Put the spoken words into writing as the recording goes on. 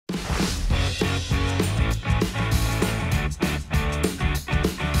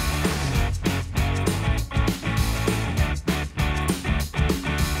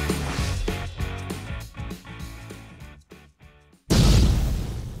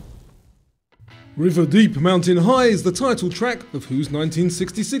River Deep Mountain High is the title track of whose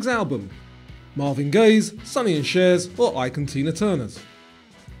 1966 album? Marvin Gaye's, Sonny and Cher's or Ike and Tina Turner's?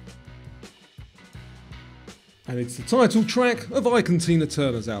 And it's the title track of Ike and Tina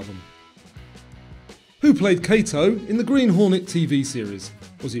Turner's album. Who played Kato in the Green Hornet TV series?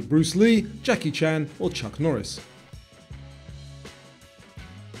 Was it Bruce Lee, Jackie Chan or Chuck Norris?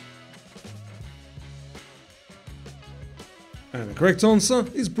 And the correct answer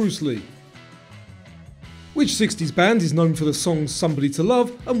is Bruce Lee. Which 60s band is known for the songs Somebody to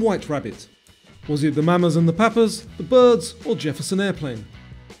Love and White Rabbit? Was it the Mamas and the Papas, the Byrds or Jefferson Airplane?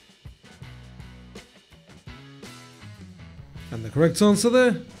 And the correct answer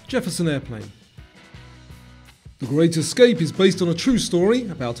there, Jefferson Airplane. The Great Escape is based on a true story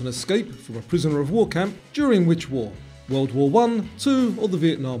about an escape from a prisoner of war camp during which war? World War I, II or the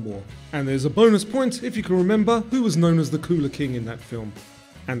Vietnam War? And there's a bonus point if you can remember who was known as the Cooler King in that film.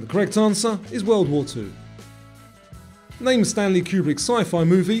 And the correct answer is World War II. Name Stanley Kubrick's sci-fi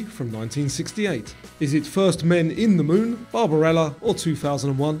movie from 1968. Is it First Men in the Moon, Barbarella or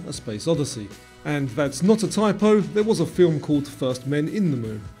 2001 A Space Odyssey? And that's not a typo, there was a film called First Men in the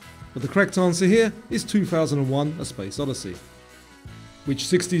Moon. But the correct answer here is 2001 A Space Odyssey. Which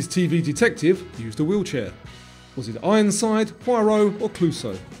 60s TV detective used a wheelchair? Was it Ironside, Poirot or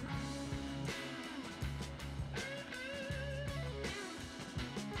Clouseau?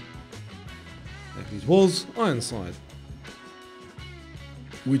 And it was Ironside.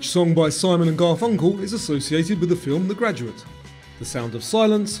 Which song by Simon and Garfunkel is associated with the film The Graduate? The Sound of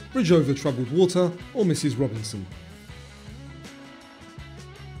Silence, Bridge Over Troubled Water or Mrs. Robinson?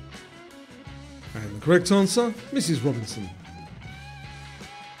 And the correct answer, Mrs. Robinson.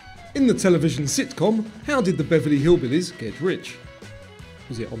 In the television sitcom, how did the Beverly Hillbillies get rich?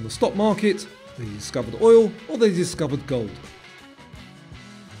 Was it on the stock market, they discovered oil or they discovered gold?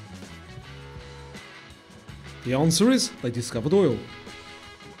 The answer is they discovered oil.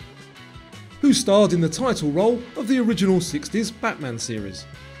 Who starred in the title role of the original 60s Batman series?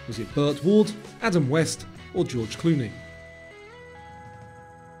 Was it Burt Ward, Adam West or George Clooney?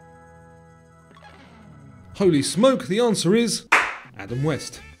 Holy smoke, the answer is Adam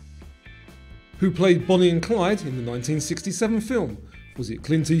West. Who played Bonnie and Clyde in the 1967 film? Was it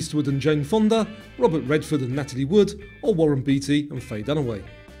Clint Eastwood and Jane Fonda, Robert Redford and Natalie Wood or Warren Beatty and Faye Dunaway?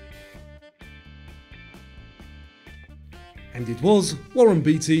 And it was Warren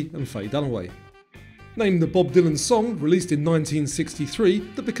Beatty and Faye Dunaway. Name the Bob Dylan song released in 1963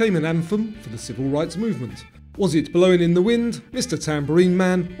 that became an anthem for the civil rights movement. Was it Blowin' in the Wind, Mr. Tambourine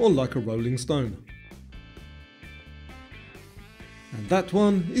Man or Like a Rolling Stone? And that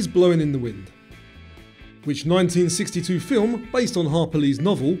one is Blowin' in the Wind. Which 1962 film, based on Harper Lee's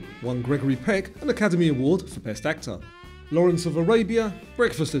novel, won Gregory Peck an Academy Award for Best Actor? Lawrence of Arabia,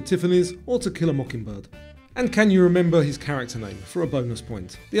 Breakfast at Tiffany's or To Kill a Mockingbird? And can you remember his character name for a bonus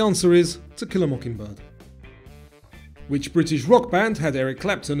point? The answer is To Kill a Mockingbird. Which British rock band had Eric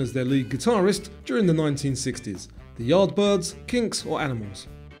Clapton as their lead guitarist during the 1960s? The Yardbirds, Kinks or Animals?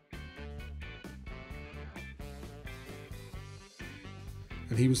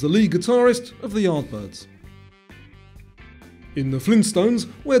 And he was the lead guitarist of the Yardbirds. In the Flintstones,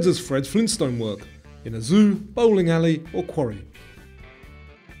 where does Fred Flintstone work? In a zoo, bowling alley or quarry?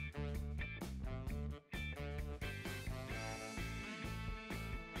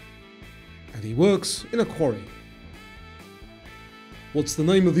 And he works in a quarry. What's the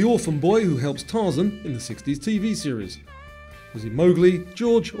name of the orphan boy who helps Tarzan in the 60s TV series? Was it Mowgli,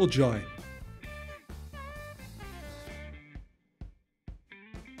 George or Jai?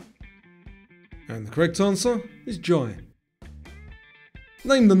 And the correct answer is Jai.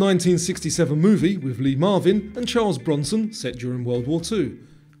 Name the 1967 movie with Lee Marvin and Charles Bronson set during World War II.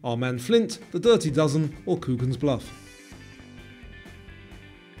 Our Man Flint, The Dirty Dozen or Coogan's Bluff?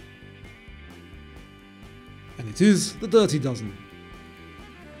 And it is The Dirty Dozen.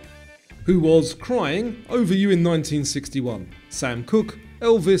 Who was crying over you in 1961? Sam Cooke,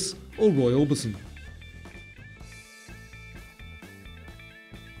 Elvis or Roy Orbison?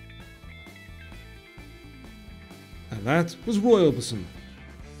 And that was Roy Orbison.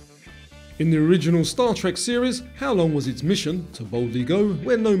 In the original Star Trek series, how long was its mission to boldly go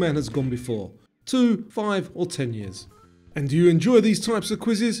where no man has gone before? 2, 5 or 10 years? And do you enjoy these types of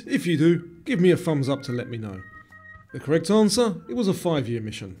quizzes? If you do, give me a thumbs up to let me know. The correct answer, it was a 5-year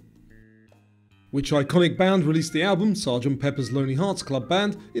mission. Which iconic band released the album Sgt. Pepper's Lonely Hearts Club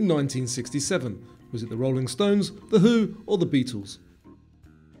Band in 1967? Was it the Rolling Stones, The Who or the Beatles?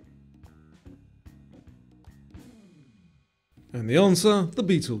 And the answer, the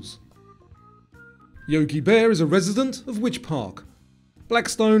Beatles. Yogi Bear is a resident of which park?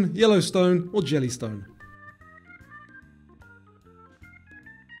 Blackstone, Yellowstone or Jellystone?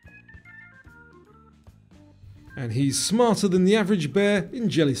 And he's smarter than the average bear in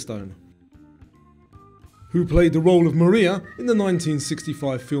Jellystone. Who played the role of Maria in the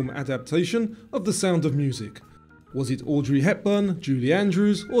 1965 film adaptation of The Sound of Music? Was it Audrey Hepburn, Julie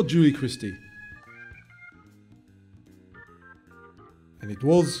Andrews or Julie Christie? And it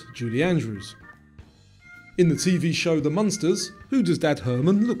was Julie Andrews. In the TV show The Munsters, who does Dad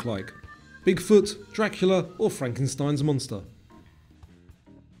Herman look like? Bigfoot, Dracula or Frankenstein's monster?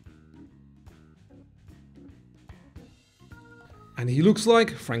 And he looks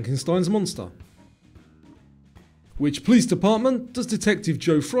like Frankenstein's monster. Which police department does Detective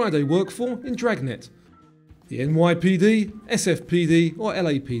Joe Friday work for in Dragnet? The NYPD, SFPD or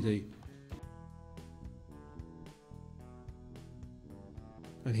LAPD?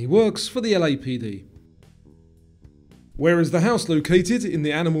 And he works for the LAPD. Where is the house located in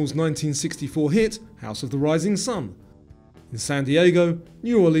the Animals' 1964 hit House of the Rising Sun? In San Diego,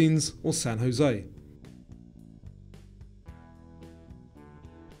 New Orleans or San Jose?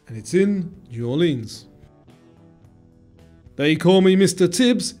 And it's in New Orleans. They call me Mr.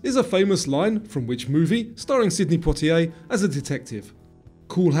 Tibbs is a famous line from which movie starring Sidney Poitier as a detective?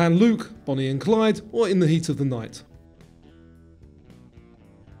 Cool Hand Luke, Bonnie and Clyde or In the Heat of the Night?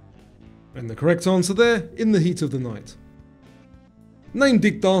 And the correct answer there, In the Heat of the Night. Name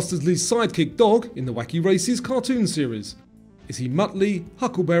Dick Dastardly's sidekick dog in the Wacky Races cartoon series. Is he Muttley,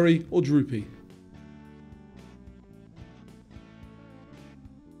 Huckleberry or Droopy?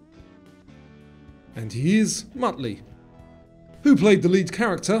 And he is Muttley. Who played the lead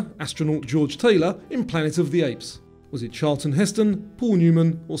character, astronaut George Taylor, in Planet of the Apes? Was it Charlton Heston, Paul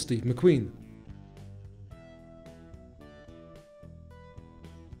Newman or Steve McQueen?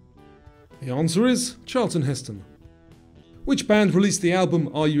 The answer is Charlton Heston. Which band released the album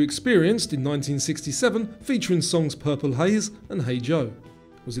Are You Experienced in 1967 featuring songs Purple Haze and Hey Joe?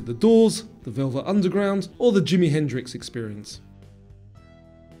 Was it The Doors, The Velvet Underground or the Jimi Hendrix Experience?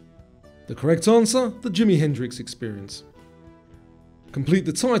 The correct answer, the Jimi Hendrix Experience. Complete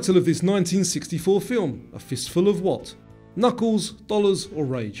the title of this 1964 film, A Fistful of what? Knuckles, Dollars or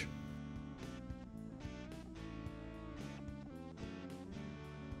Rage?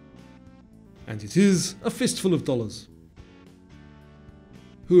 And it is A Fistful of Dollars.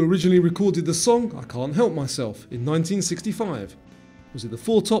 Who originally recorded the song I Can't Help Myself in 1965? Was it the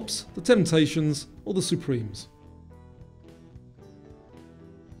Four Tops, the Temptations or the Supremes?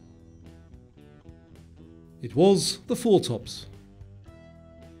 It was the Four Tops.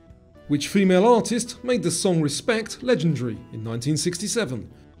 Which female artist made the song Respect legendary in 1967?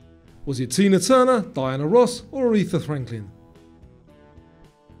 Was it Tina Turner, Diana Ross or Aretha Franklin?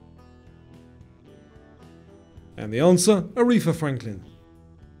 And the answer, Aretha Franklin.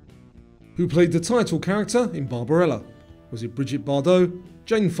 Who played the title character in Barbarella? Was it Brigitte Bardot,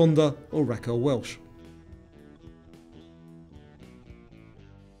 Jane Fonda or Raquel Welch?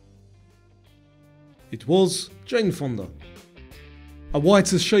 It was Jane Fonda. A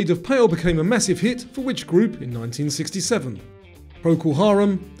Whiter Shade of Pale became a massive hit for which group in 1967? Procol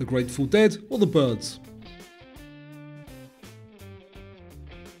Harum, The Grateful Dead or The Byrds?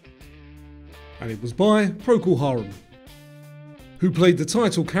 And it was by Procol Harum. Who played the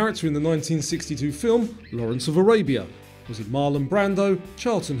title character in the 1962 film Lawrence of Arabia? Was it Marlon Brando,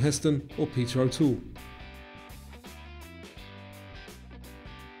 Charlton Heston or Peter O'Toole?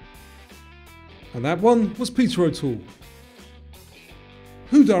 And that one was Peter O'Toole.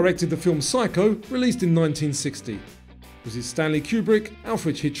 Who directed the film Psycho, released in 1960? Was it Stanley Kubrick,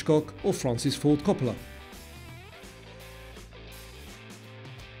 Alfred Hitchcock or Francis Ford Coppola?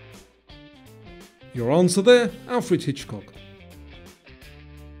 Your answer there, Alfred Hitchcock.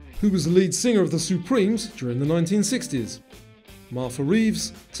 Who was the lead singer of the Supremes during the 1960s? Martha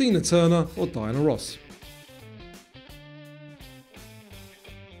Reeves, Tina Turner or Diana Ross?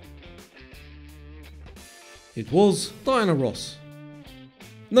 It was Diana Ross.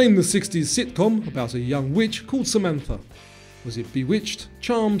 Name the 60s sitcom about a young witch called Samantha. Was it Bewitched,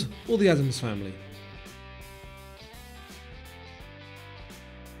 Charmed or The Addams Family?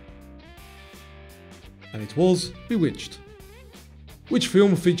 And it was Bewitched. Which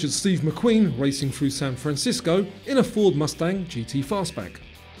film featured Steve McQueen racing through San Francisco in a Ford Mustang GT Fastback?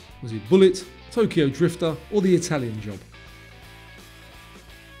 Was it Bullet, Tokyo Drifter or The Italian Job?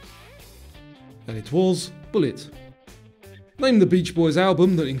 And it was Bullet. Name the Beach Boys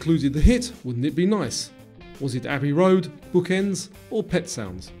album that included the hit Wouldn't It Be Nice? Was it Abbey Road, Bookends or Pet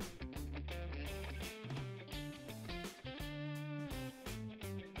Sounds?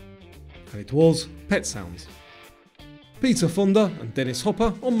 And it was Pet Sounds. Peter Fonda and Dennis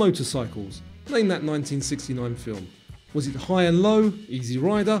Hopper on motorcycles. Name that 1969 film. Was it High and Low, Easy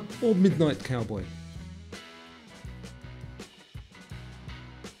Rider or Midnight Cowboy?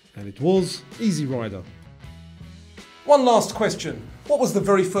 And it was Easy Rider. One last question. What was the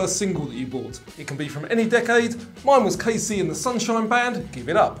very first single that you bought? It can be from any decade. Mine was KC and the Sunshine Band. Give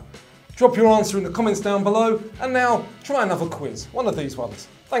it up. Drop your answer in the comments down below. And now, try another quiz. One of these ones.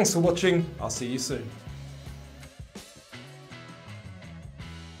 Thanks for watching. I'll see you soon.